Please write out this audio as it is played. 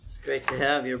Great to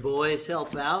have your boys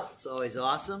help out. It's always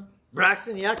awesome.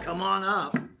 Braxton, yeah, come on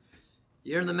up.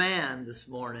 You're the man this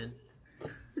morning.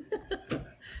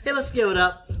 Hey, let's give it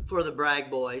up for the Bragg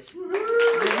boys. Man, you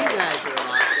guys are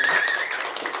awesome.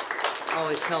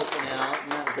 Always helping out. Isn't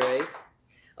that great?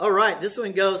 All right, this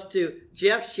one goes to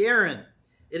Jeff Sharon.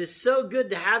 It is so good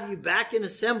to have you back in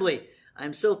assembly.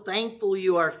 I'm so thankful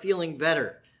you are feeling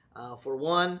better. For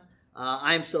one,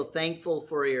 I'm so thankful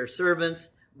for your servants,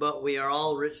 but we are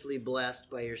all richly blessed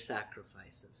by your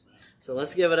sacrifices. So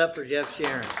let's give it up for Jeff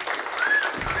Sharon.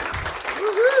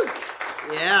 Woo-hoo!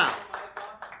 Yeah.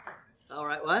 All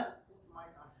right, what?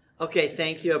 Okay,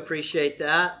 thank you. Appreciate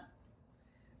that.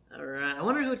 All right. I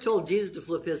wonder who told Jesus to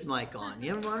flip his mic on.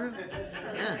 You ever wonder?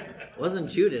 Yeah. It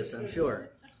wasn't Judas, I'm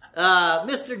sure.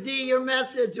 Mr. D, your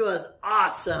message was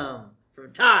awesome.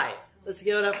 From Ty. Let's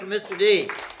give it up for Mr. D.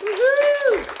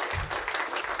 Woo-hoo!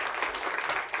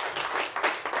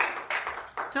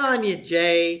 Tanya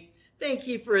J, thank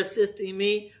you for assisting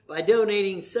me by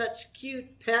donating such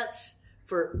cute pots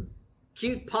for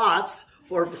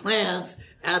plants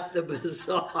at the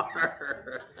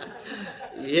bazaar.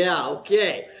 Yeah,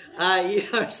 okay. You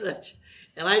are such,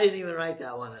 and I didn't even write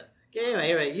that one. Okay,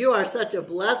 anyway, you are such a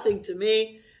blessing to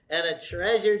me and a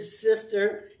treasured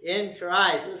sister in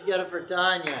Christ. Let's get it for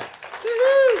Tanya.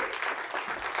 Woo-hoo!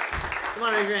 Come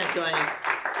on, raise your hand, Tanya.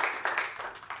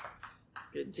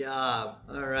 Good job.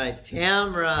 All right.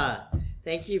 Tamra,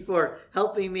 thank you for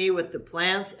helping me with the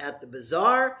plants at the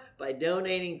bazaar by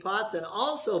donating pots and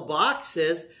also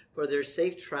boxes for their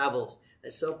safe travels. I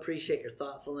so appreciate your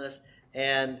thoughtfulness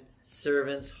and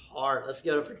servant's heart. Let's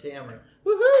go for Tamra.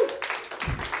 Woohoo!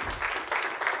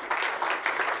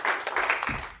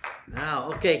 Wow.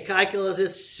 Okay. Kaikala,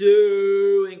 is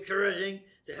so encouraging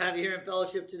to have you here in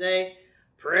fellowship today.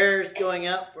 Prayers going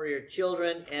up for your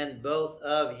children and both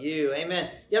of you.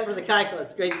 Amen. Yeah, for the Kaikala.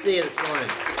 It's great to see you this morning.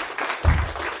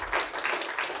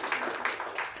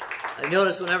 I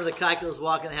noticed whenever the Kaikalas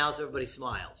walk in the house, everybody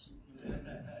smiles.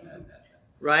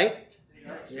 Right?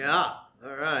 Yeah.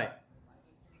 All right.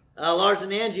 Lars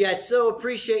and Angie, I so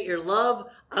appreciate your love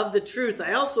of the truth.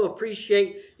 I also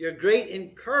appreciate your great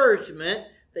encouragement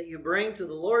that you bring to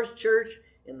the Lord's church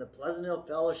in the Pleasant Hill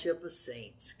Fellowship of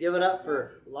Saints. Give it up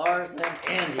for Lars and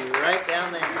Andy right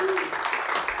down there.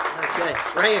 Okay,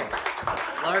 right here.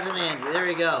 Lars and Andy, there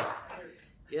you go.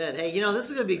 Good. Hey, this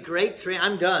is going to be great.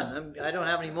 I'm done. I don't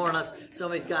have any more unless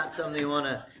somebody's got something they want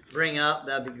to bring up.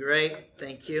 That'd be great.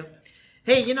 Thank you.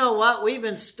 Hey, you know what? We've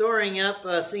been storing up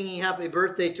singing happy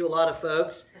birthday to a lot of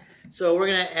folks. So we're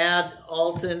going to add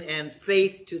Alton and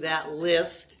Faith to that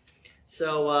list.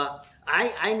 So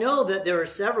I know that there were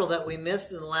several that we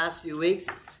missed in the last few weeks.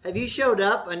 Have you showed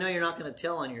up? I know you're not going to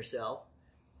tell on yourself.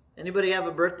 Anybody have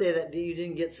a birthday that you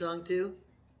didn't get sung to?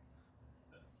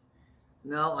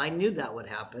 No, I knew that would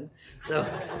happen. So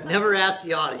never ask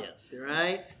the audience,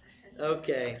 right?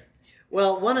 Okay.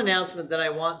 Well, one announcement that I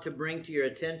want to bring to your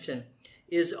attention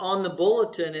is on the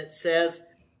bulletin. It says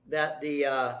that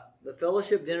the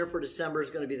fellowship dinner for December is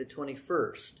going to be the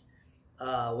 21st,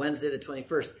 Wednesday the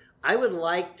 21st. I would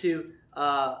like to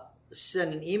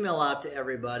send an email out to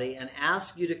everybody and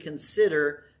ask you to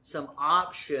consider some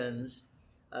options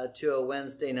to a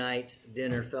Wednesday night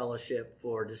dinner fellowship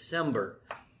for December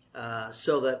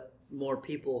so that more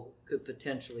people could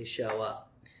potentially show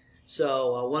up.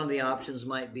 So one of the options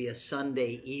might be a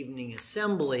Sunday evening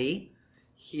assembly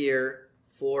here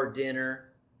for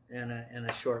dinner and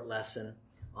a short lesson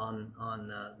on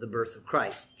the birth of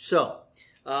Christ. So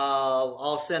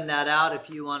I'll send that out if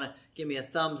you want to give me a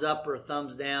thumbs up or a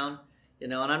thumbs down,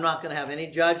 and I'm not going to have any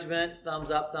judgment,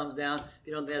 thumbs up, thumbs down. If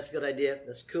you don't think that's a good idea,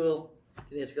 that's cool. If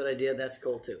you think it's a good idea, that's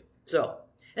cool too. So,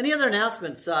 any other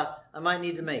announcements I might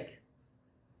need to make?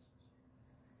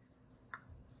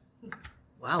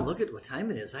 Wow, look at what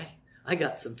time it is. I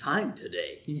got some time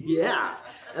today. Yeah.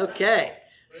 Okay.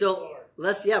 So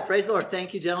praise the Lord.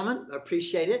 Thank you, gentlemen. I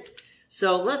appreciate it.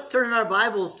 So let's turn our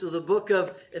Bibles to the book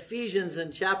of Ephesians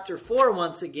in chapter 4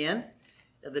 once again.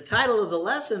 The title of the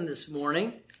lesson this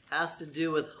morning has to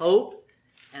do with hope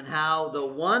and how the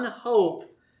one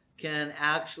hope can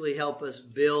actually help us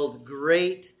build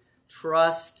great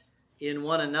trust in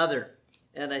one another.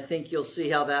 And I think you'll see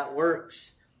how that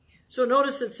works. So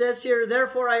notice it says here,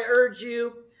 therefore I urge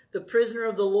you, the prisoner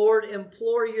of the Lord,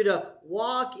 implore you to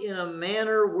walk in a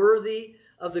manner worthy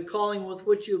of the calling with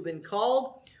which you have been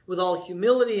called, with all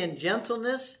humility and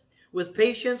gentleness, with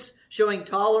patience, showing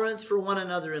tolerance for one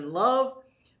another in love,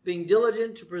 being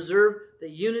diligent to preserve the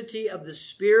unity of the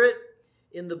Spirit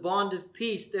in the bond of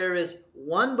peace. There is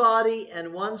one body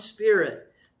and one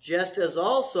Spirit, just as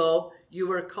also you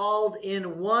were called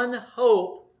in one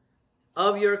hope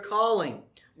of your calling.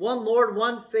 One Lord,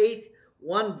 one faith,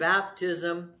 one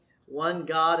baptism, one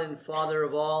God and Father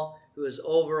of all, who is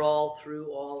over all,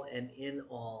 through all, and in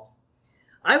all.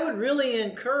 I would really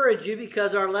encourage you,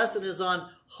 because our lesson is on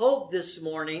hope this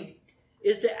morning,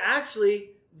 is to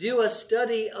actually do a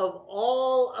study of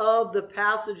all of the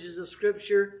passages of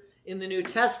Scripture in the New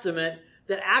Testament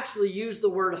that actually use the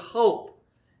word hope.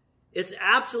 It's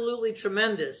absolutely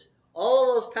tremendous.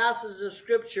 All of those passages of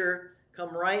Scripture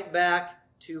come right back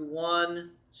to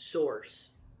one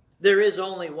source. There is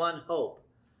only one hope.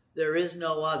 There is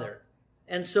no other.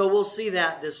 And so we'll see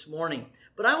that this morning.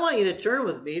 But I want you to turn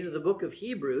with me to the book of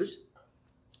Hebrews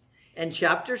and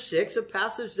chapter 6, a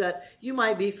passage that you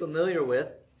might be familiar with.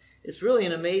 It's really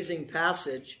an amazing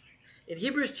passage. In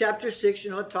Hebrews chapter 6,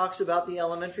 it talks about the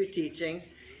elementary teachings.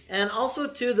 And also,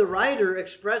 too, the writer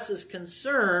expresses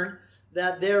concern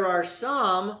that there are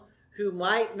some who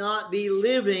might not be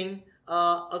living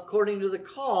according to the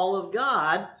call of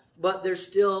God, but they're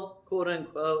still, quote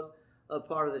unquote, a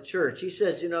part of the church. He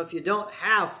says, if you don't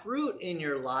have fruit in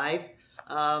your life,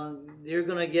 you're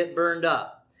going to get burned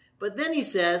up. But then he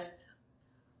says,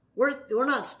 we're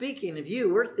not speaking of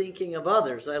you, we're thinking of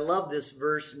others. I love this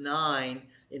verse 9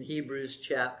 in Hebrews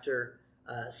chapter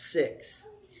 6.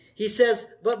 He says,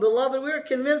 but beloved, we are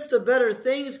convinced of better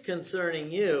things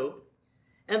concerning you,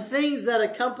 and things that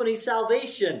accompany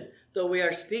salvation, though we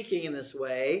are speaking in this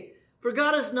way. For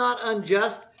God is not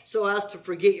unjust so as to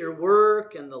forget your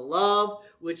work and the love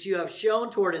which you have shown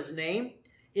toward his name,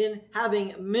 in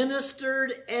having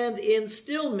ministered and in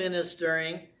still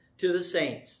ministering to the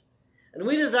saints. And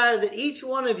we desire that each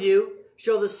one of you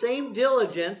show the same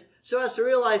diligence so as to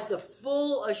realize the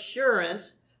full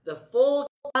assurance, the full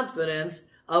confidence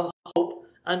of hope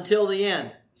until the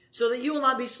end, so that you will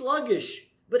not be sluggish,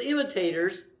 but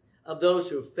imitators of those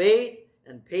who faith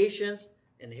and patience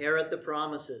inherit the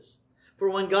promises. For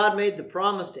when God made the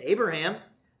promise to Abraham,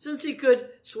 since he could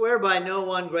swear by no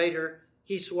one greater,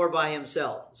 he swore by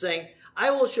himself, saying,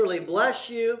 I will surely bless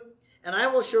you, and I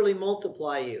will surely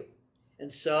multiply you.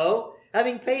 And so,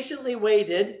 having patiently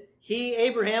waited, he,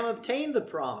 Abraham, obtained the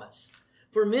promise.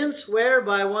 For men swear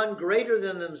by one greater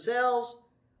than themselves,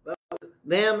 but with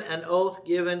them an oath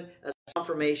given as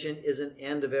confirmation is an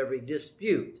end of every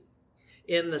dispute.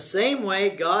 In the same way,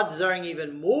 God, desiring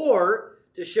even more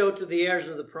to show to the heirs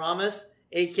of the promise,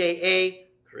 aka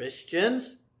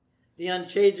Christians, the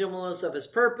unchangeableness of his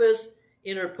purpose,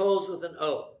 interposed with an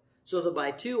oath, so that by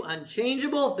two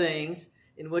unchangeable things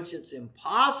in which it's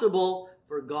impossible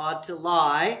for God to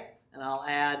lie, and I'll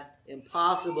add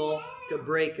impossible to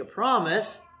break a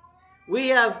promise, we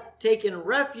have taken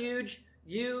refuge,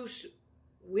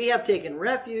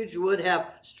 would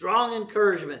have strong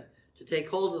encouragement to take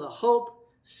hold of the hope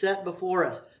set before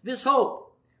us. This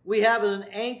hope we have as an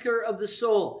anchor of the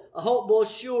soul, a hope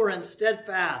both sure and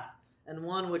steadfast, and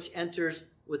one which enters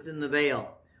within the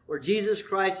veil, where Jesus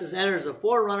Christ has entered as a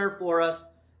forerunner for us,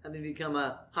 having become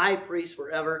a high priest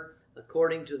forever,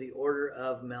 according to the order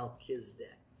of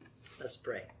Melchizedek. Let's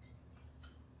pray.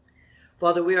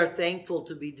 Father, we are thankful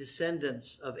to be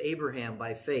descendants of Abraham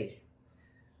by faith.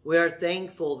 We are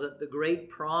thankful that the great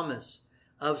promise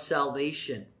of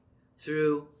salvation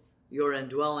through your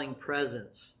indwelling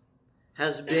presence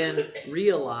has been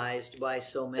realized by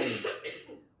so many.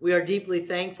 We are deeply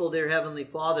thankful, dear Heavenly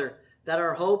Father, that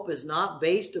our hope is not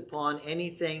based upon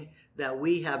anything that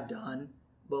we have done,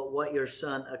 but what your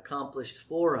Son accomplished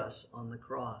for us on the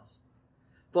cross.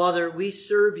 Father, we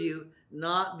serve you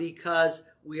not because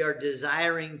we are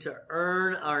desiring to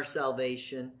earn our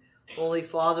salvation. Holy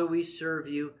Father, we serve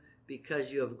you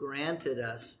because you have granted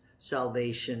us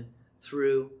salvation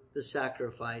through the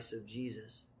sacrifice of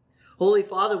Jesus. Holy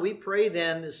Father, we pray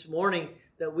then this morning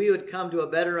that we would come to a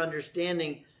better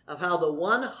understanding of how the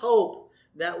one hope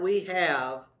that we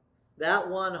have, that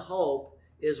one hope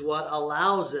is what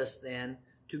allows us then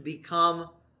to become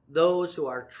those who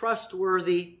are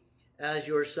trustworthy as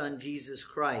your Son Jesus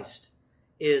Christ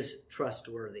is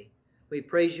trustworthy. We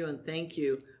praise you and thank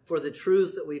you for the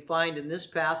truths that we find in this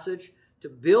passage to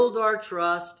build our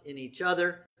trust in each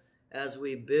other as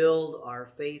we build our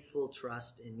faithful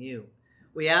trust in you.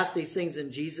 We ask these things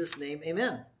in Jesus' name,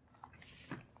 amen.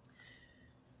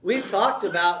 We've talked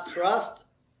about trust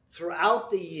throughout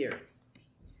the year.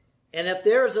 And if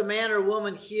there is a man or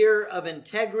woman here of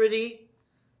integrity,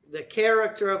 the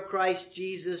character of Christ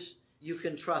Jesus, you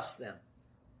can trust them.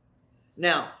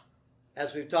 Now,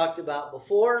 as we've talked about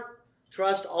before,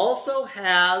 trust also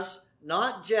has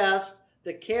not just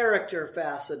the character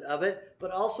facet of it,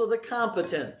 but also the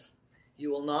competence.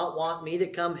 You will not want me to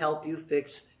come help you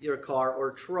fix your car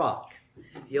or truck.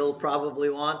 You'll probably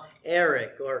want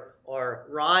Eric or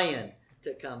Ryan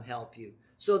to come help you.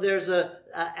 So there's an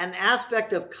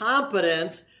aspect of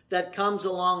competence that comes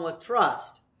along with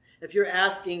trust. If you're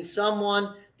asking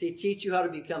someone to teach you how to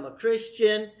become a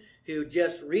Christian who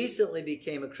just recently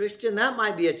became a Christian, that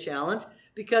might be a challenge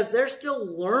because they're still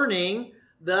learning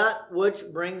that which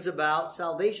brings about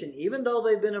salvation, even though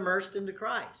they've been immersed into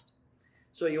Christ.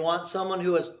 So you want someone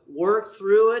who has worked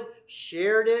through it,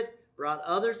 shared it, brought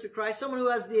others to Christ, someone who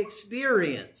has the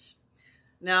experience.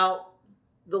 Now,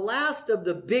 the last of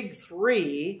the big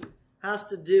three has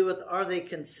to do with, are they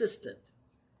consistent?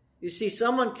 You see,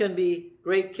 someone can be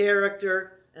great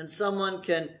character and someone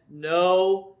can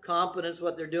know competence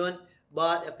what they're doing,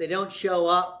 but if they don't show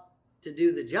up to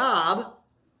do the job,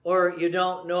 or you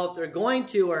don't know if they're going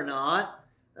to or not,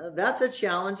 that's a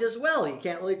challenge as well. You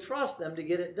can't really trust them to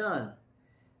get it done.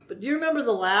 But do you remember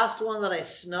the last one that I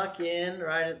snuck in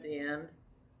right at the end?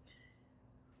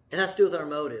 It has to do with our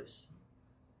motives.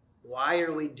 Why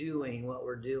are we doing what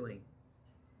we're doing?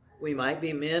 We might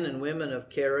be men and women of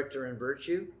character and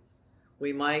virtue.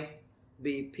 We might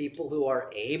be people who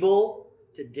are able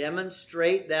to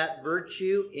demonstrate that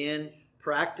virtue in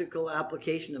practical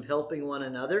application of helping one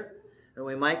another. And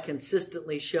we might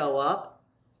consistently show up.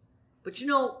 But you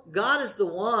know, God is the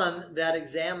one that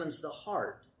examines the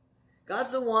heart.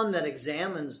 God's the one that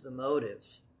examines the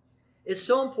motives. It's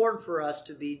so important for us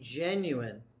to be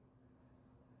genuine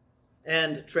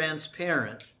and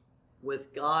transparent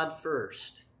with God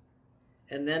first,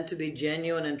 and then to be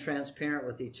genuine and transparent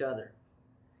with each other.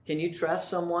 Can you trust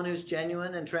someone who's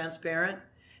genuine and transparent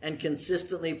and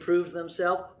consistently proves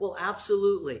themselves? Well,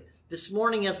 absolutely. This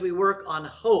morning as we work on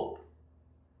hope,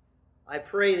 I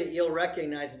pray that you'll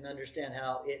recognize and understand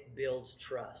how it builds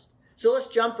trust. So let's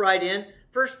jump right in.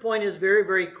 First point is very,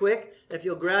 very quick. If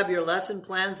you'll grab your lesson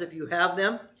plans, if you have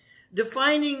them.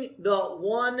 Defining the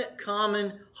one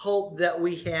common hope that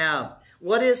we have.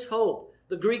 What is hope?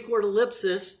 The Greek word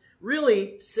ellipsis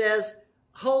really says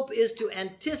hope is to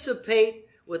anticipate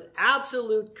with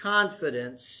absolute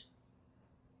confidence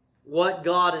what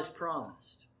God has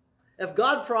promised. If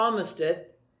God promised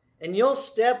it, and you'll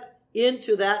step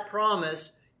into that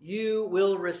promise, you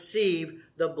will receive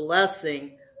the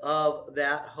blessing of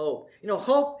that hope. You know,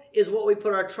 hope is what we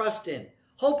put our trust in.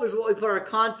 Hope is what we put our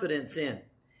confidence in.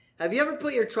 Have you ever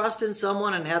put your trust in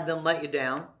someone and had them let you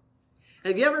down?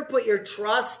 Have you ever put your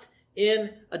trust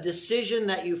in a decision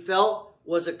that you felt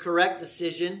was a correct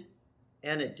decision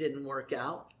and it didn't work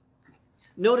out?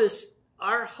 Notice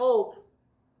our hope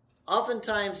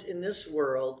oftentimes in this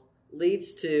world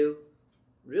leads to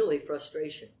really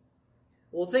frustration.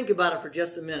 Well, think about it for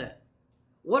just a minute.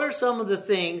 What are some of the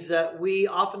things that we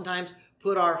oftentimes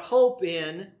put our hope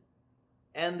in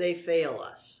and they fail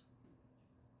us?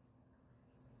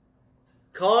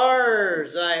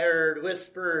 Cars, I heard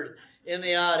whispered in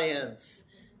the audience.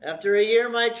 After a year,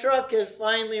 my truck is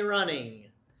finally running,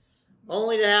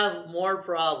 only to have more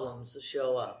problems to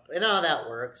show up. You know how that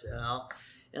works, you know.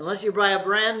 Unless you buy a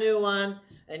brand new one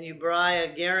and you buy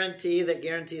a guarantee that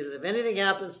guarantees that if anything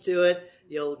happens to it,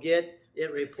 you'll get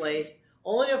it replaced,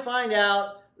 only to find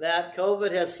out that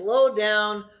COVID has slowed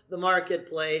down the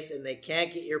marketplace and they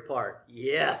can't get your part.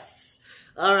 Yes.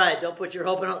 All right, don't put your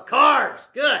hope in cars.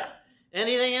 Good.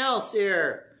 Anything else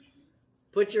here?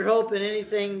 Put your hope in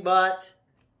anything but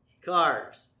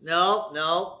cars.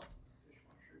 No.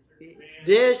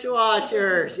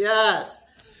 Dishwashers, yes.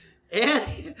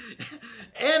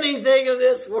 Anything of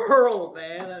this world,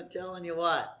 man, I'm telling you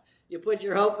what. You put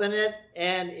your hope in it,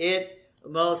 and it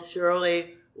most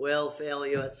surely will fail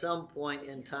you at some point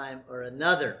in time or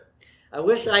another. I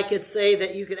wish I could say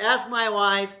that you could ask my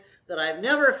wife that I've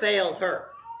never failed her.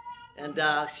 And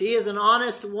she is an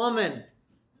honest woman.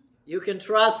 You can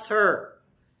trust her.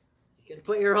 You can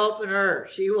put your hope in her.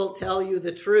 She will tell you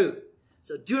the truth.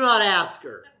 So do not ask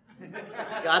her.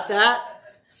 Got that?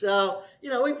 So,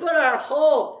 we put our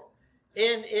hope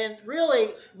in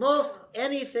really most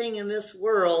anything in this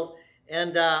world,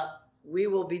 and we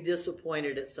will be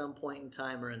disappointed at some point in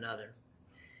time or another.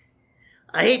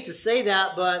 I hate to say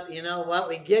that, but you know what?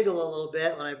 We giggle a little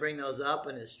bit when I bring those up,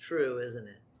 and it's true, isn't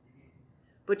it?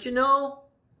 But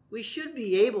we should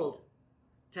be able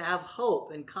to have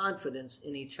hope and confidence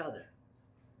in each other.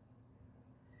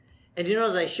 And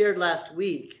as I shared last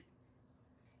week,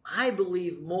 I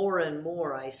believe more and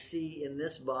more I see in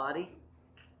this body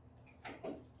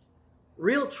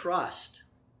real trust,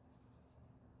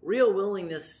 real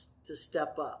willingness to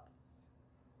step up,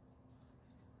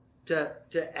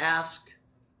 to ask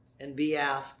and be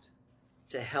asked,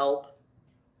 to help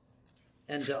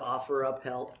and to offer up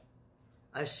help.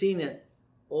 I've seen it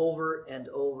over and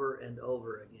over and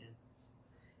over again.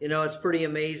 It's pretty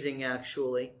amazing,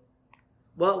 actually.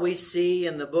 what we see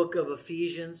in the book of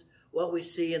Ephesians, what we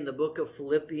see in the book of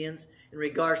Philippians in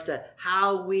regards to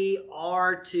how we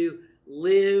are to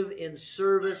live in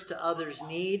service to others'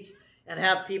 needs and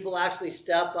have people actually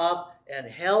step up and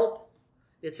help.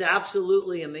 It's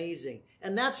absolutely amazing.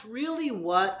 And that's really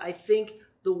what I think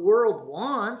the world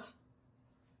wants.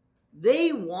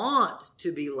 They want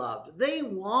to be loved. They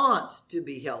want to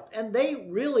be helped. And they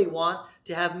really want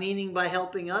to have meaning by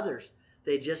helping others.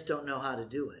 They just don't know how to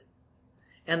do it.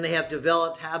 And they have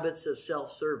developed habits of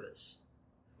self-service,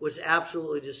 which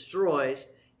absolutely destroys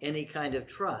any kind of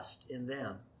trust in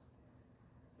them.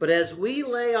 But as we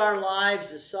lay our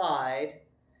lives aside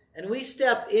and we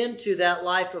step into that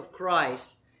life of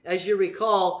Christ, as you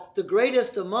recall, the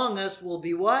greatest among us will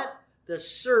be what? The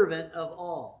servant of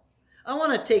all. I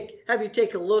want to have you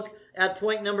take a look at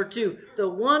point number 2, the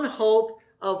one hope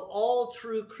of all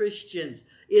true Christians.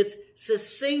 It's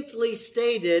succinctly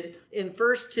stated in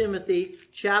 1 Timothy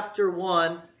chapter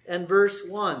 1 and verse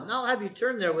 1. And I'll have you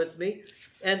turn there with me.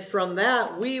 And from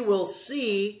that, we will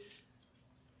see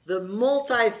the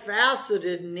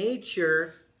multifaceted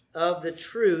nature of the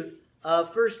truth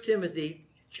of 1 Timothy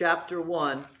chapter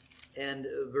 1 and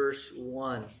verse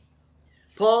 1.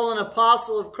 Paul, an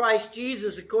apostle of Christ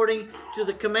Jesus, according to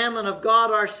the commandment of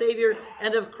God our Savior,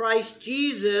 and of Christ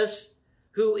Jesus,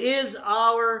 who is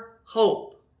our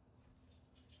hope.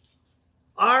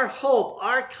 Our hope,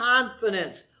 our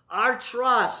confidence, our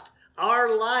trust,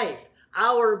 our life,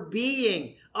 our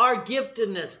being, our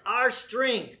giftedness, our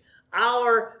strength,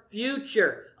 our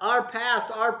future, our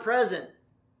past, our present,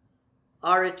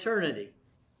 our eternity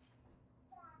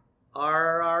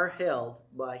are held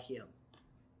by Him.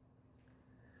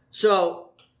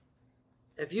 So,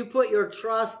 if you put your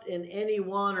trust in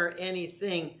anyone or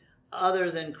anything other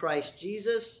than Christ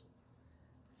Jesus,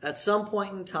 at some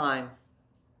point in time,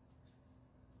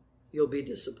 you'll be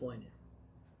disappointed.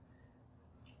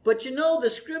 But you know, the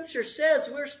scripture says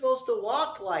we're supposed to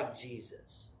walk like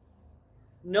Jesus.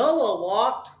 Noah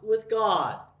walked with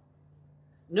God.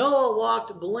 Noah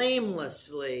walked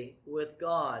blamelessly with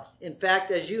God. In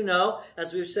fact, as you know,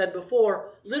 as we've said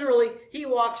before, literally, he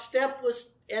walked step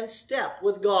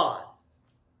with God.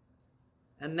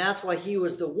 And that's why he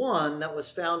was the one that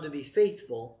was found to be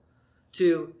faithful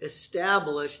to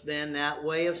establish then that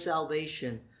way of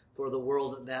salvation for the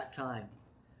world at that time,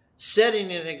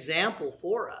 setting an example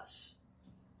for us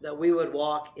that we would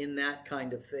walk in that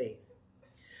kind of faith.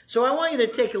 So I want you to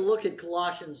take a look at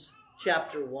Colossians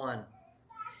chapter 1.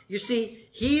 You see,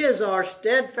 he is our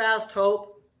steadfast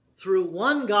hope through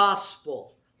one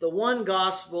gospel. The one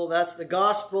gospel, that's the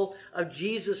gospel of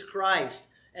Jesus Christ.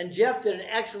 And Jeff did an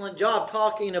excellent job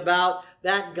talking about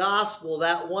that gospel,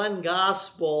 that one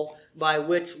gospel by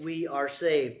which we are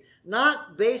saved.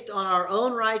 Not based on our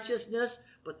own righteousness,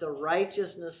 but the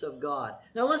righteousness of God.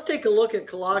 Now let's take a look at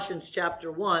Colossians chapter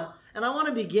 1, and I want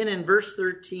to begin in verse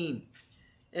 13.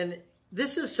 And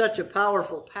this is such a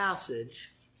powerful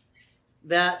passage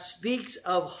that speaks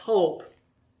of hope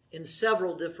in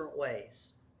several different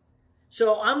ways.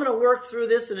 So I'm going to work through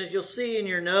this, and as you'll see in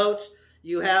your notes,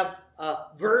 you have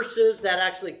verses that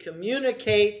actually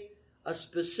communicate a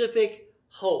specific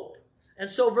hope. And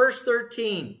so verse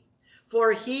 13,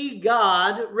 for he,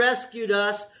 God, rescued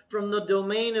us from the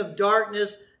domain of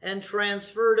darkness and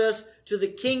transferred us to the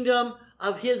kingdom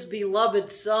of his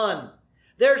beloved Son.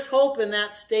 There's hope in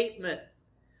that statement.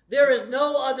 There is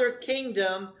no other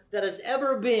kingdom that has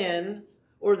ever been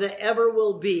or that ever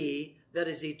will be that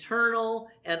is eternal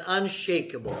and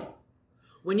unshakable.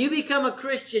 When you become a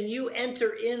Christian, you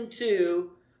enter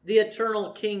into the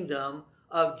eternal kingdom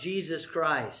of Jesus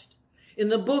Christ. In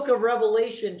the book of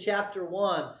Revelation, chapter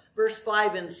 1, verse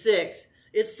 5 and 6,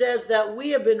 it says that we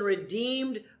have been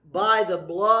redeemed by the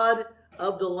blood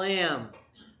of the Lamb,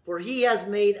 for he has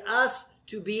made us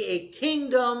to be a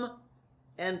kingdom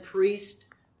and priest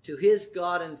to his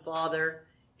God and Father.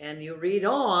 And you read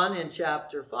on in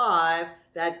chapter 5,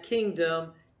 that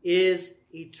kingdom is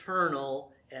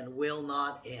eternal and will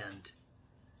not end.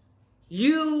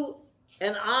 You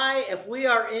and I, if we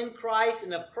are in Christ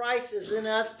and if Christ is in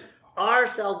us, our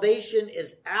salvation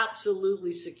is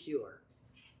absolutely secure.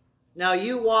 Now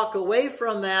you walk away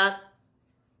from that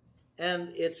and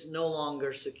it's no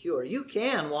longer secure. You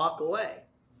can walk away.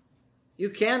 You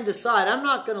can decide, I'm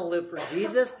not going to live for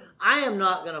Jesus. I am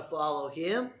not going to follow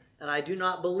him. And I do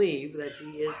not believe that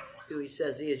he is who he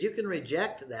says he is. You can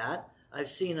reject that. I've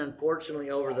seen, unfortunately,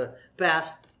 over the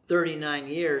past 39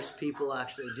 years, people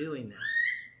actually doing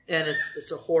that. And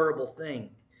it's a horrible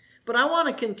thing. But I want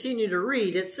to continue to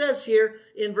read. It says here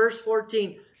in verse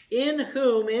 14, in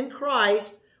whom, in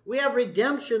Christ, we have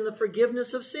redemption, the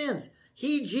forgiveness of sins.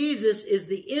 He, Jesus, is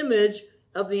the image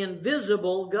of the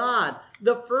invisible God,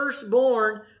 the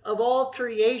firstborn of all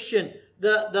creation,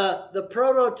 the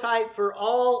prototype for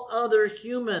all other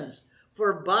humans.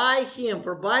 For by him,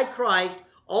 for by Christ,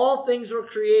 all things were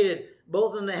created,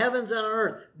 both in the heavens and on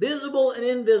earth, visible and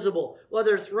invisible,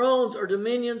 whether thrones or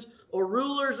dominions or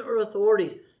rulers or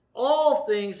authorities. All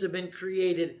things have been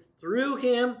created through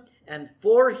him and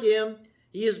for him.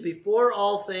 He is before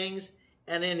all things,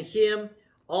 and in him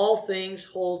all things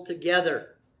hold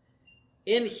together.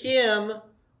 In him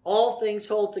all things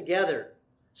hold together.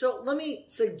 So let me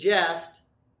suggest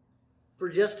for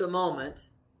just a moment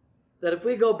that if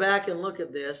we go back and look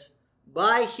at this,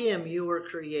 by him you were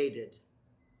created.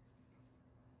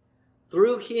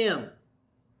 Through him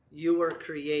you were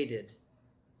created.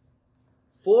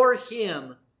 For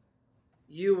him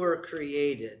you were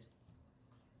created.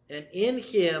 And in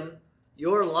him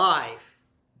your life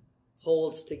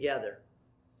holds together.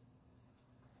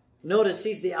 Notice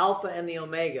he's the Alpha and the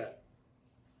Omega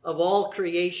of all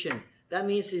creation. That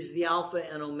means he's the Alpha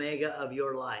and Omega of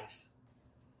your life.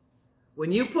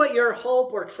 When you put your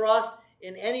hope or trust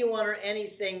in anyone or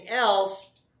anything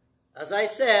else, as I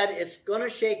said, it's going to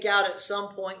shake out at some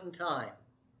point in time.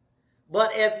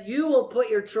 But if you will put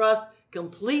your trust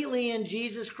completely in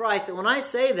Jesus Christ, and when I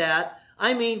say that,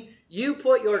 I mean you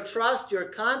put your trust, your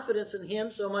confidence in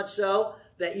him so much so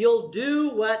that you'll do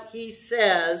what he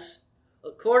says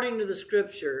according to the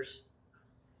scriptures,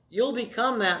 you'll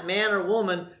become that man or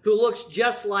woman who looks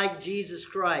just like Jesus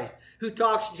Christ, who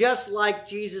talks just like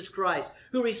Jesus Christ,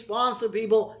 who responds to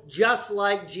people just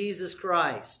like Jesus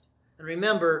Christ. And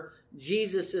remember,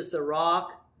 Jesus is the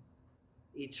rock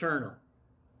eternal.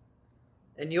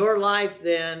 And your life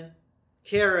then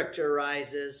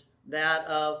characterizes that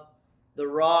of the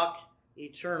rock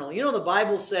eternal. You know, the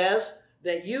Bible says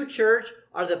that you, church,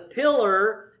 are the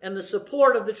pillar and the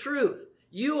support of the truth.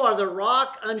 You are the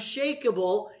rock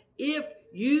unshakable if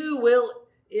you will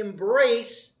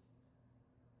embrace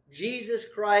Jesus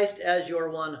Christ as your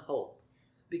one hope.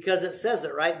 Because it says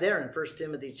it right there in 1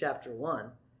 Timothy chapter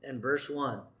 1 and verse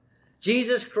 1.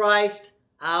 Jesus Christ,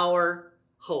 our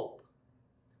hope,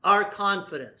 our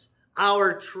confidence,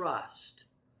 our trust.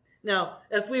 Now,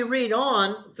 if we read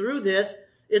on through this,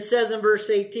 it says in verse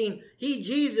 18, he,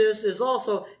 Jesus, is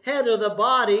also head of the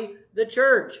body, the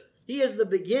church. He is the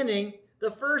beginning,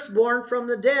 the firstborn from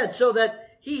the dead, so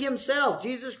that he himself,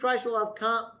 Jesus Christ, will have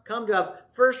come to have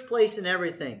first place in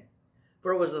everything.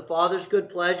 For it was the Father's good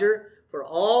pleasure for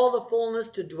all the fullness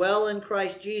to dwell in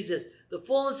Christ Jesus, the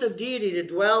fullness of deity to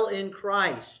dwell in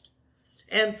Christ,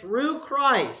 and through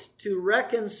Christ to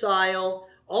reconcile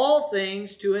all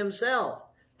things to himself,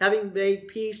 having made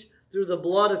peace through the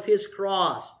blood of his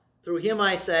cross. Through him,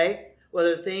 I say,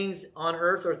 whether things on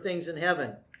earth or things in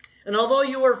heaven. And although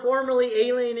you were formerly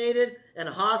alienated and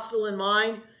hostile in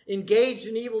mind, engaged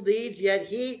in evil deeds, yet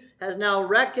he has now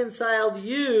reconciled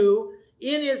you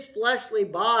in his fleshly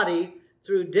body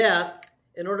through death,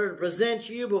 in order to present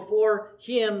you before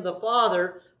him, the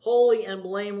Father, holy and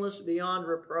blameless beyond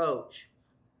reproach.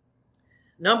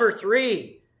 Number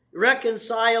 3,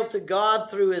 reconciled to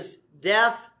God through his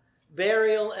death,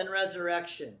 burial, and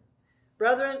resurrection.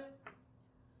 Brethren,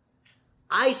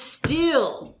 I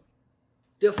still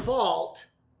default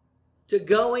to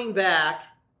going back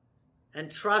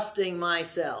and trusting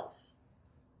myself.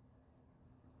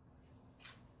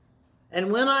 And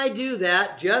when I do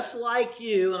that, just like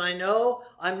you, and I know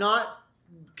I'm not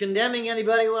condemning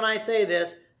anybody when I say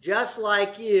this, just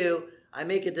like you, I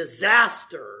make a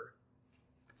disaster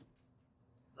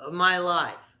of my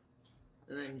life.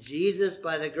 And then Jesus,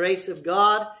 by the grace of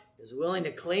God, is willing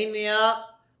to clean me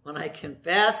up when I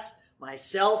confess my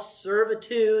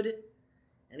self-servitude.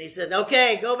 And he says,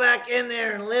 okay, go back in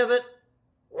there and live it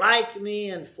like me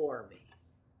and for me.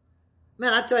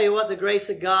 Man, I tell you what, the grace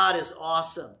of God is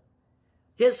awesome.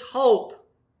 His hope,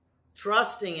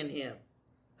 trusting in him,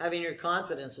 having your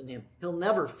confidence in him. He'll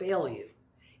never fail you.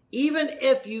 Even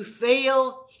if you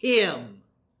fail him.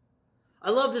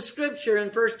 I love the scripture in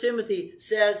 1 Timothy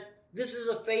says, this is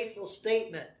a faithful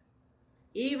statement.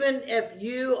 Even if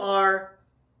you are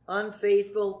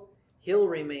unfaithful, he'll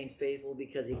remain faithful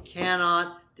because he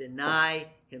cannot deny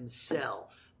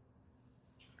himself.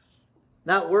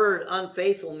 That word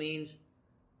unfaithful means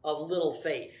of little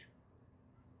faith.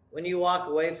 When you walk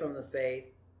away from the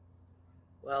faith,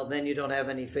 well, then you don't have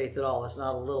any faith at all. It's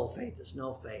not a little faith. It's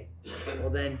no faith. Well,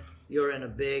 then you're in a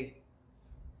big,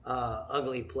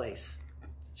 ugly place.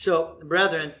 So,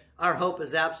 brethren, our hope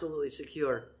is absolutely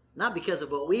secure. Not because of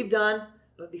what we've done,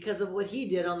 but because of what he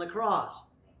did on the cross.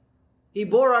 He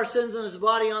bore our sins on his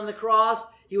body on the cross.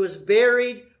 He was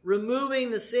buried, removing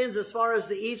the sins as far as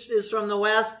the east is from the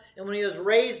west. And when he was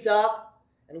raised up,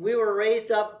 and we were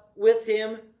raised up with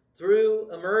him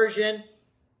through immersion,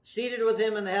 seated with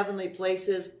him in the heavenly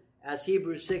places. As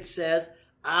Hebrews 6 says,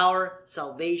 our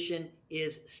salvation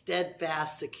is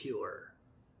steadfast, secure.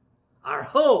 Our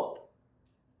hope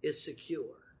is secure.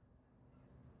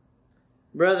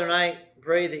 Brethren, I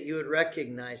pray that you would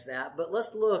recognize that. But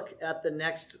let's look at the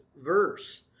next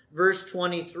verse. Verse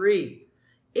 23.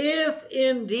 If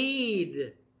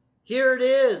indeed, here it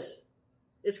is.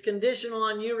 It's conditional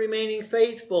on you remaining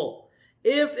faithful.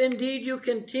 If indeed you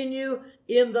continue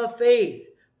in the faith,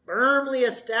 firmly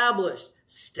established,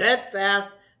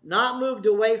 steadfast, not moved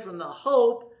away from the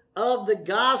hope of the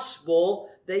gospel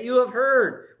that you have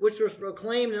heard, which was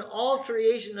proclaimed in all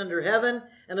creation under heaven,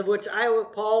 and of which I,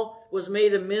 Paul, was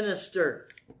made a minister.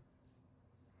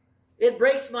 It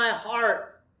breaks my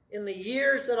heart in the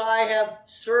years that I have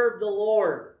served the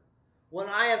Lord, when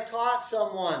I have taught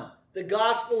someone the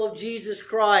gospel of Jesus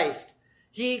Christ,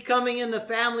 he coming in the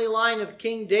family line of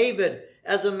King David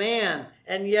as a man,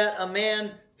 and yet a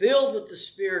man filled with the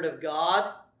Spirit of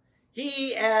God.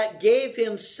 He gave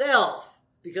himself,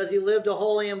 because he lived a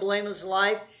holy and blameless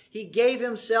life, he gave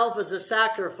himself as a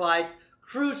sacrifice,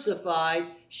 crucified,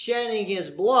 shedding his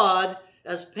blood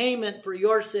as payment for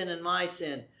your sin and my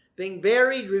sin. Being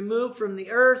buried, removed from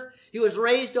the earth, he was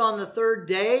raised on the third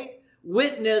day,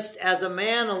 witnessed as a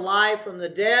man alive from the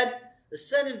dead,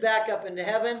 ascended back up into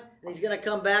heaven, and he's going to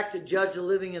come back to judge the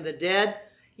living and the dead.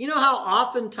 You know how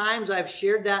oftentimes I've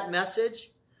shared that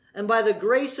message? And by the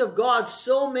grace of God,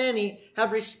 so many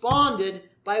have responded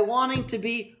by wanting to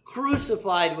be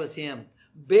crucified with him,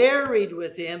 buried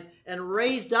with him, and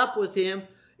raised up with him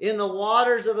in the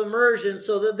waters of immersion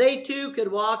so that they too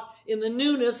could walk in the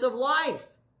newness of life.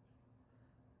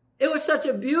 It was such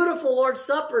a beautiful Lord's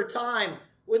Supper time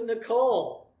with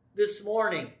Nicole this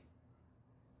morning,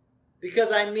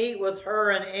 because I meet with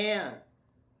her and Ann.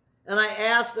 And I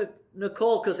asked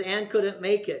Nicole, because Ann couldn't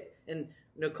make it, and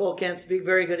Nicole can't speak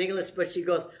very good English, but she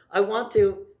goes, I want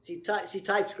to, she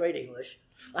types great English,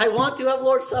 I want to have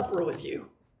Lord's Supper with you.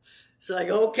 So I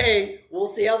go, okay, we'll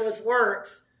see how this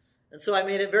works. And so I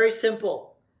made it very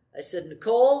simple. I said,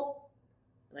 Nicole,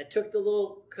 and I took the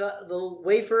little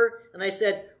wafer, and I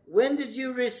said, when did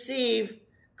you receive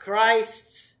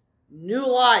Christ's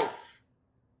new life?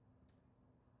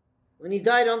 When he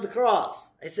died on the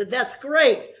cross. I said, that's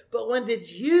great, but when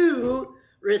did you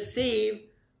receive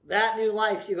that new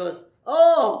life? She goes,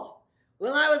 oh,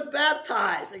 when I was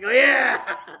baptized. I go,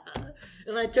 yeah.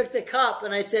 And I took the cup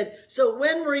and I said, so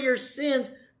when were your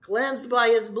sins cleansed by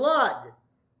his blood?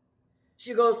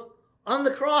 She goes, on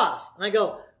the cross. And I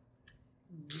go,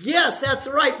 yes, that's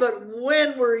right, but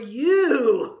when were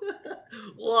you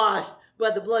washed by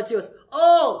the blood? She goes,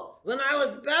 oh, when I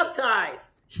was baptized.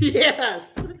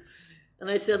 Yes. And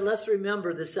I said, let's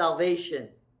remember the salvation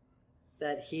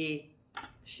that he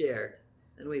shared.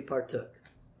 And we partook.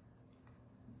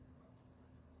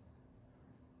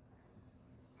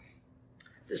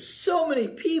 There's so many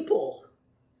people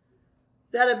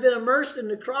that have been immersed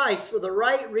into Christ for the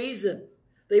right reason.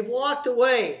 They've walked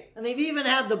away, and they've even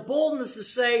had the boldness to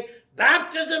say,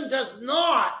 baptism does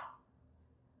not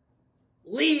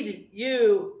lead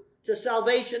you to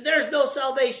salvation. There's no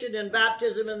salvation in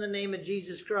baptism in the name of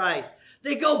Jesus Christ.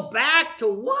 They go back to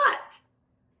what?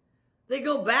 They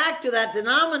go back to that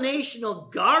denominational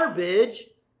garbage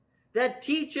that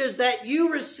teaches that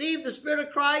you receive the Spirit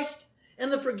of Christ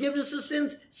and the forgiveness of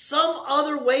sins some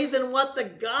other way than what the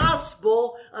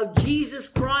gospel of Jesus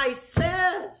Christ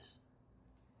says.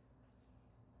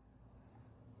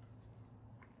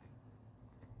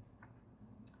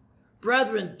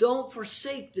 Brethren, don't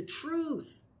forsake the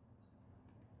truth.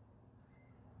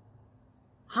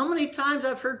 How many times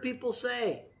I've heard people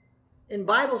say in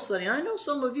Bible study, and I know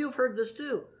some of you have heard this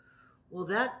too, well,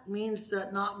 that means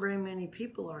that not very many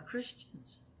people are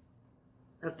Christians.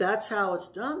 If that's how it's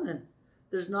done, then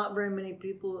there's not very many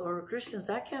people who are Christians.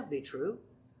 That can't be true.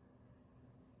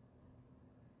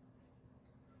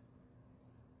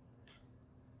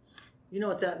 You know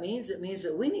what that means? It means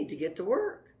that we need to get to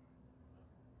work.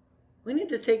 We need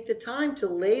to take the time to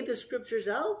lay the scriptures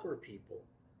out for people.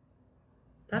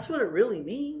 That's what it really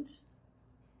means.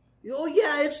 Oh,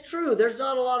 yeah, it's true. There's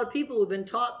not a lot of people who've been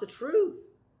taught the truth.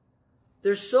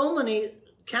 There's so many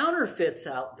counterfeits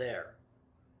out there.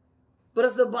 But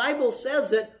if the Bible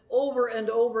says it over and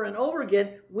over and over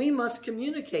again, we must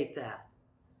communicate that.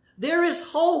 There is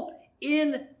hope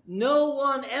in no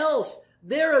one else.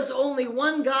 There is only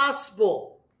one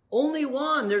gospel. Only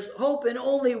one. There's hope in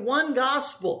only one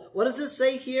gospel. What does it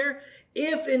say here?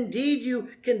 If indeed you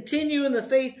continue in the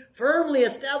faith, firmly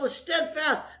established,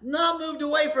 steadfast, not moved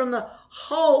away from the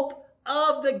hope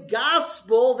of the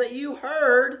gospel that you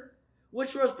heard,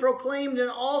 which was proclaimed in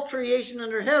all creation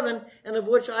under heaven, and of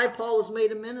which I, Paul, was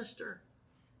made a minister.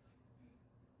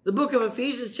 The book of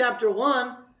Ephesians chapter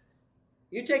 1,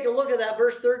 you take a look at that,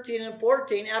 verse 13 and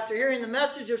 14. After hearing the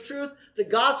message of truth, the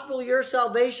gospel of your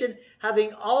salvation,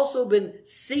 having also been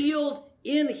sealed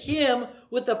in him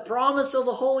with the promise of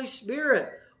the Holy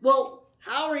Spirit. Well,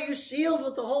 how are you sealed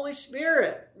with the Holy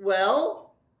Spirit?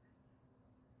 Well,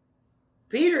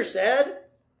 Peter said,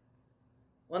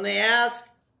 when they asked,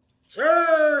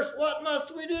 "Sirs, what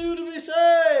must we do to be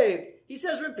saved?" He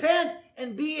says, "Repent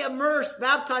and be immersed,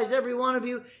 baptize every one of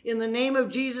you in the name of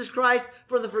Jesus Christ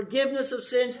for the forgiveness of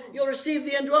sins. You'll receive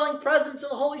the indwelling presence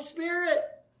of the Holy Spirit."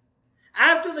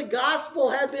 After the gospel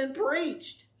had been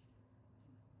preached.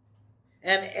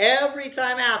 And every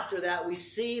time after that, we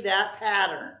see that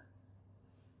pattern.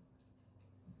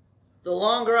 The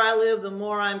longer I live, the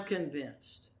more I'm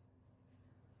convinced.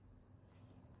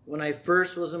 When I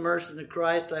first was immersed into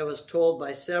Christ, I was told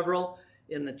by several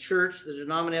in the church, the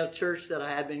denominational church that I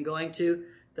had been going to,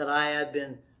 that I had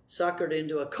been suckered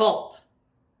into a cult.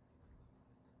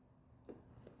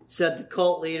 Said the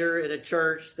cult leader at a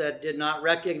church that did not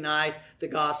recognize the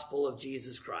gospel of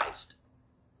Jesus Christ.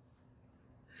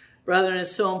 Brethren,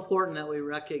 it's so important that we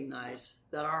recognize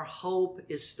that our hope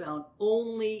is found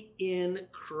only in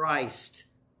Christ.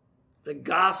 The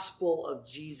gospel of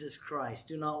Jesus Christ.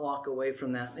 Do not walk away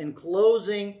from that. In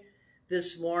closing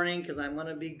this morning, because I'm going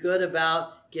to be good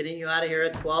about getting you out of here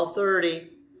at 12:30.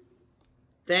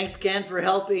 Thanks, Ken, for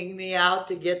helping me out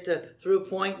to get through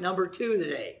point number 2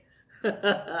 today.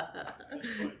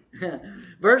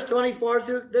 Verse 24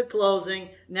 through the closing.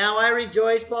 Now I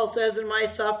rejoice, Paul says, in my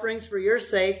sufferings for your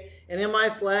sake, and in my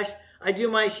flesh I do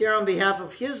my share on behalf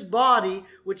of his body,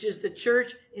 which is the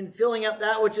church, in filling up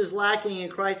that which is lacking in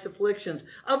Christ's afflictions.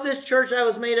 Of this church I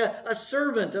was made a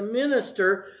servant, a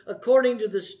minister, according to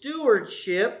the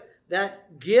stewardship,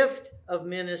 that gift of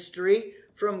ministry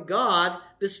from God,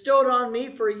 bestowed on me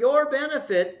for your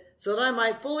benefit, so that I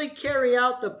might fully carry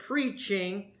out the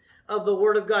preaching of the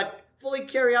word of God. Fully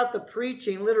carry out the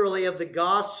preaching, literally, of the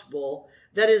gospel.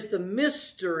 That is the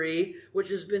mystery which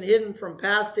has been hidden from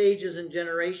past ages and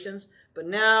generations, but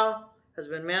now has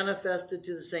been manifested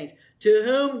to the saints, to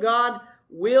whom God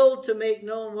willed to make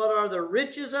known what are the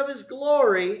riches of his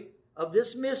glory, of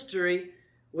this mystery,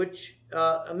 which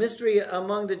a mystery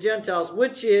among the Gentiles,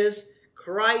 which is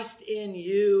Christ in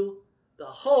you, the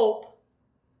hope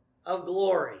of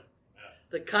glory.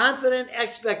 The confident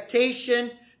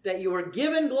expectation that you were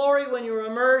given glory when you were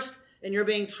immersed, and you're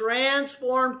being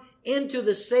transformed into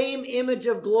the same image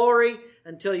of glory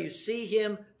until you see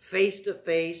him face to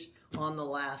face on the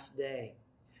last day.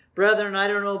 Brethren, I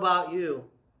don't know about you,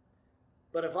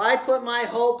 but if I put my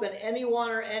hope in anyone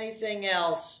or anything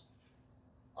else,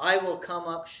 I will come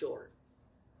up short.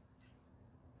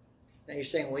 Now you're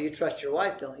saying, well, you trust your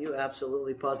wife, don't you?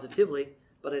 Absolutely, positively.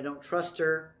 But I don't trust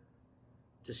her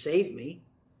to save me.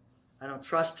 I don't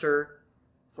trust her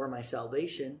for my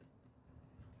salvation.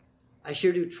 I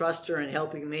sure do trust her in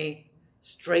helping me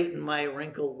straighten my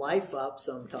wrinkled life up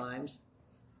sometimes.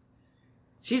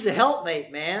 She's a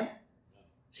helpmate, man.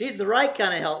 She's the right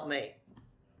kind of helpmate.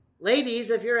 Ladies,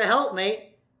 if you're a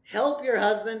helpmate, help your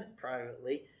husband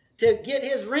privately to get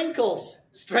his wrinkles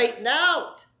straightened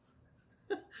out.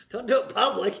 Don't do it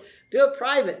public. Do it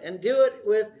private, and do it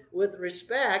with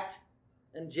respect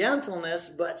and gentleness,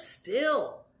 but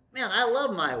still, man, I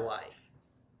love my wife.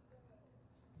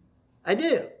 I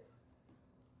do.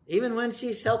 Even when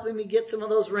she's helping me get some of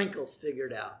those wrinkles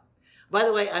figured out. By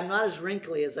the way, I'm not as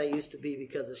wrinkly as I used to be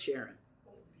because of Sharon.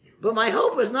 But my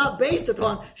hope is not based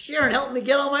upon Sharon helping me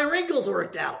get all my wrinkles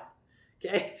worked out.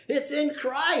 Okay? It's in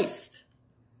Christ.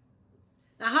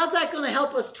 Now, how's that going to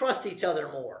help us trust each other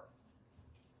more?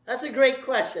 That's a great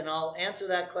question. I'll answer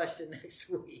that question next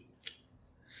week.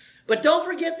 But don't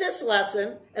forget this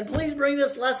lesson, and please bring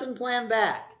this lesson plan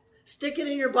back. Stick it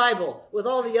in your Bible with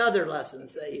all the other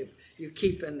lessons that you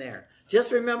keep in there.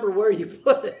 Just remember where you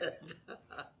put it.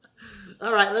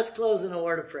 All right, let's close in a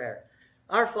word of prayer.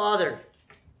 Our Father,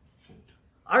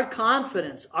 our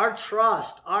confidence, our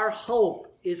trust, our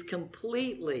hope is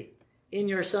completely in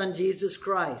your Son, Jesus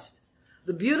Christ.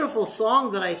 The beautiful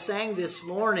song that I sang this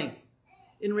morning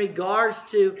in regards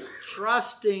to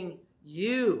trusting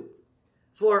you,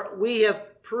 for we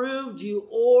have proved you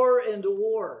o'er and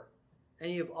o'er,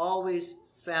 and you've always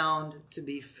found to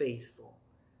be faithful.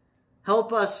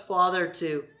 Help us, Father,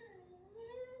 to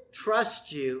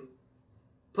trust you,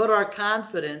 put our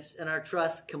confidence and our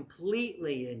trust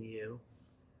completely in you,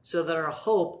 so that our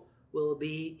hope will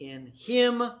be in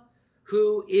him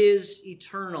who is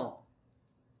eternal,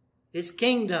 his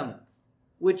kingdom,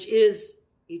 which is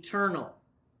eternal.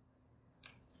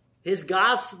 His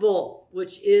gospel,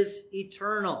 which is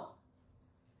eternal.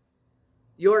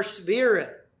 Your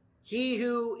Spirit, He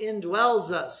who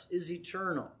indwells us, is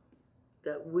eternal,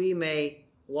 that we may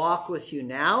walk with you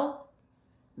now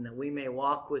and that we may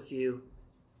walk with you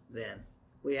then.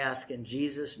 We ask in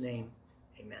Jesus' name,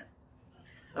 amen.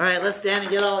 All right, let's stand and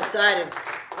get all excited.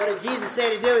 What did Jesus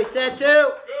say to do? He said to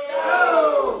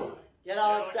go! Get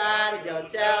all excited, go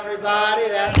tell everybody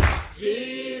that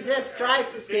Jesus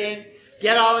Christ is King.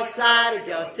 Get all excited,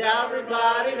 go tell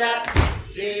everybody that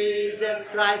Jesus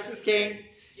Christ is King.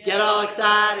 Get all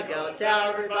excited, go tell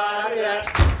everybody that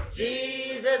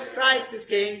Jesus Christ is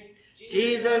King.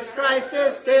 Jesus Christ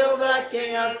is still the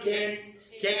King of Kings,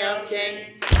 King of Kings.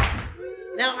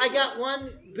 Now, I got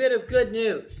one bit of good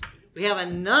news. We have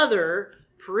another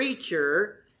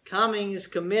preacher coming who's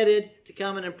committed to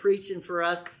coming and preaching for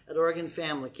us at Oregon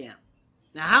Family Camp.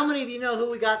 Now, how many of you know who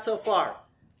we got so far?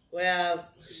 We have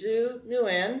Sue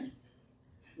Nguyen.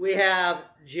 We have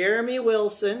Jeremy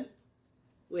Wilson.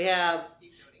 We have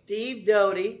Steve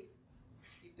Doty.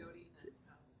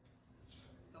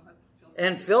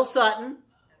 And Phil Sutton.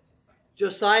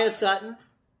 Josiah Sutton.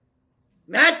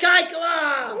 Matt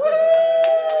Keikala! Woo!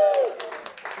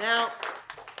 Now,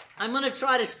 I'm going to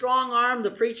try to strong arm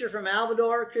the preacher from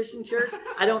Alvador Christian Church.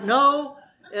 I don't know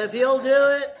if he'll do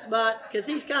it, but because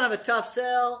he's kind of a tough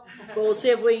sell, but we'll see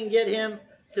if we can get him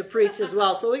to preach as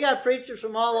well. So we got preachers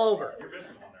from all over. You're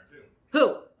missing one there too.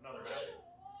 Who? Another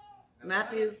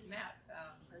Matthew? Matt.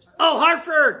 Oh,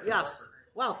 Hartford. Yes.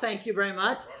 Well, thank you very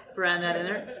much for adding that in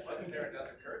there.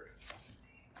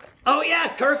 Oh,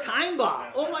 yeah, Kirk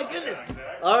Heimbach. Oh, my goodness.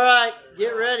 All right,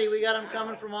 get ready. We got them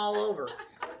coming from all over.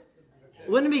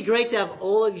 Wouldn't it be great to have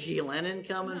Oleg Zhelenin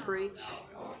come and preach?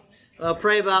 Well,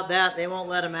 pray about that. They won't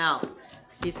let him out.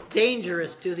 He's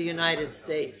dangerous to the United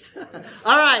States.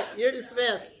 All right, you're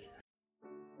dismissed.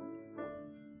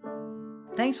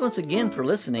 Thanks once again for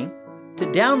listening. To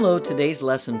download today's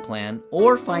lesson plan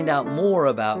or find out more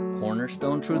about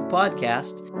Cornerstone Truth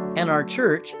Podcast and our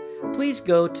church, please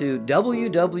go to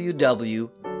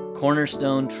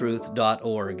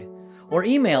www.cornerstonetruth.org or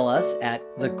email us at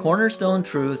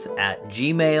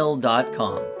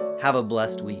thecornerstonetruth@gmail.com. Have a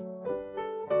blessed week.